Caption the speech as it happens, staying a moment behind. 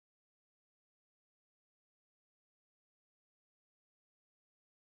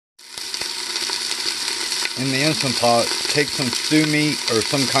in the Instant Pot, take some stew meat or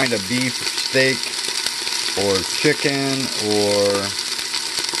some kind of beef, steak, or chicken, or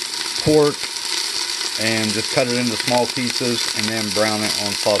pork, and just cut it into small pieces and then brown it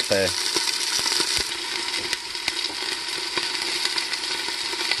on saute.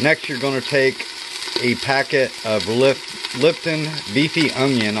 Next, you're going to take a packet of Lipton beefy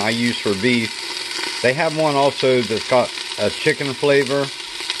onion I use for beef. They have one also that's got a chicken flavor.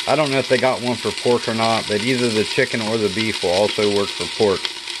 I don't know if they got one for pork or not, but either the chicken or the beef will also work for pork.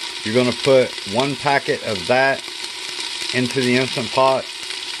 You're going to put 1 packet of that into the Instant Pot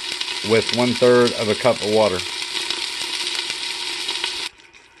with 1/3 of a cup of water.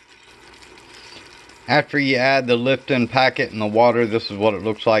 After you add the Lipton packet and the water, this is what it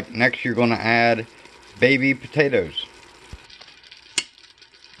looks like. Next, you're going to add baby potatoes.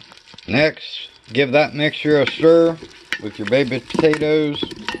 Next, give that mixture a stir with your baby potatoes,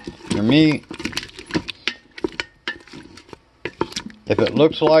 your meat. If it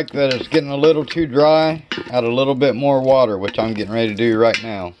looks like that it's getting a little too dry, add a little bit more water, which I'm getting ready to do right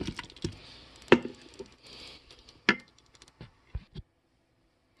now.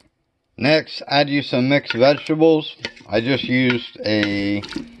 Next, add you some mixed vegetables. I just used a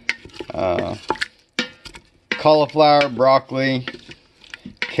cauliflower, broccoli,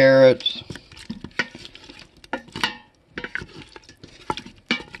 carrots.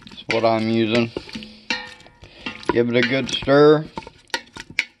 That's what I'm using. Give it a good stir.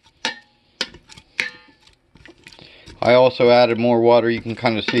 I also added more water. You can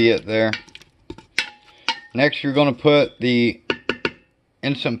kind of see it there. Next, you're going to put the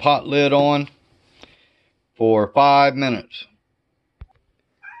Instant Pot lid on for 5 minutes.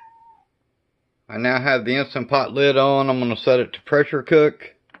 I now have the Instant Pot lid on. I'm going to set it to pressure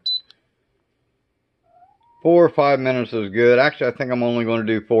cook. 4 or 5 minutes is good. Actually, I think I'm only going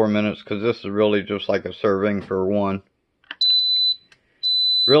to do 4 minutes because this is really just like a serving for one.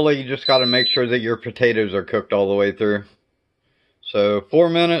 Really, you just got to make sure that your potatoes are cooked all the way through. So 4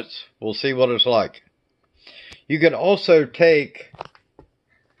 minutes, we'll see what it's like. You could also take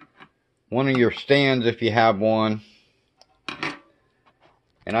one of your stands if you have one,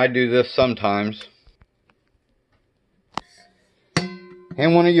 and I do this sometimes,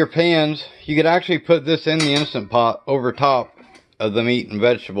 and one of your pans. You could actually put this in the Instant Pot over top of the meat and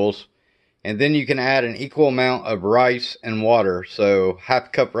vegetables, and then you can add an equal amount of rice and water. So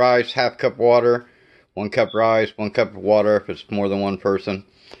half cup rice, half cup water, 1 cup rice, 1 cup of water if it's more than one person,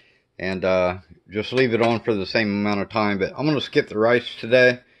 and just leave it on for the same amount of time. But I'm going to skip the rice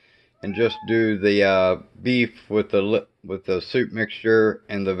today and just do the beef with the soup mixture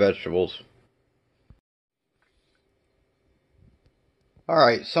and the vegetables.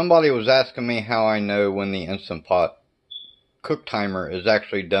 Alright, somebody was asking me how I know when the Instant Pot cook timer is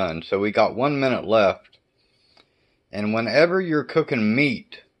actually done. So we got 1 minute left. And whenever you're cooking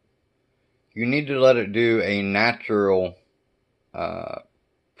meat, you need to let it do a natural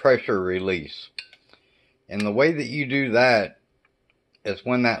pressure release. And the way that you do that is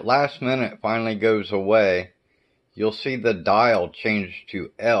when that last minute finally goes away, you'll see the dial change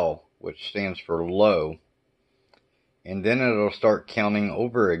to L, which stands for low. And then it'll start counting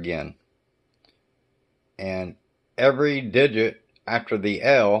over again. And every digit after the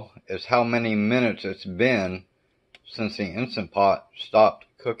L is how many minutes it's been since the Instant Pot stopped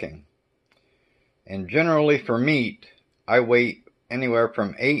cooking. And generally for meat, I wait anywhere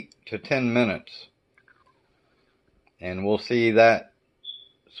from 8 to 10 minutes. And we'll see that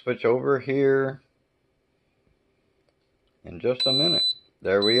switch over here in just a minute.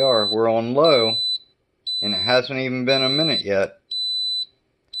 There we are. We're on low, and it hasn't even been a minute yet.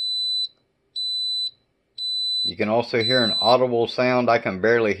 You can also hear an audible sound. I can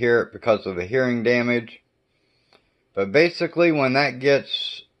barely hear it because of the hearing damage. But basically, when that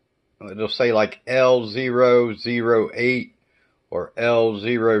gets, it'll say like L008 or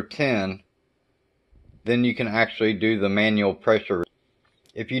L010, then you can actually do the manual pressure.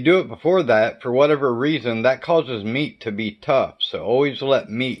 If you do it before that, for whatever reason, that causes meat to be tough. So always let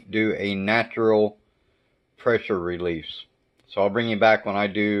meat do a natural pressure release. So I'll bring you back when I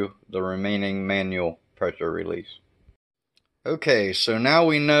do the remaining manual pressure release. Okay, so now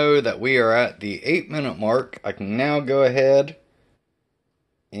we know that we are at the 8-minute mark. I can now go ahead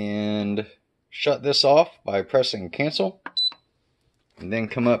and shut this off by pressing cancel. And then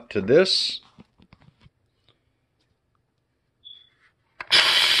come up to this.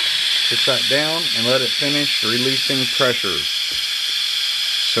 Put that down and let it finish releasing pressure.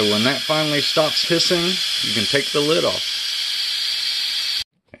 So when that finally stops hissing, you can take the lid off.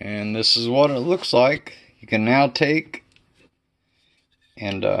 And this is what it looks like. You can now take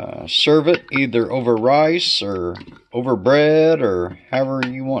and serve it either over rice or over bread or however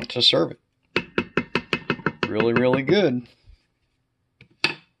you want to serve it. Really, really good.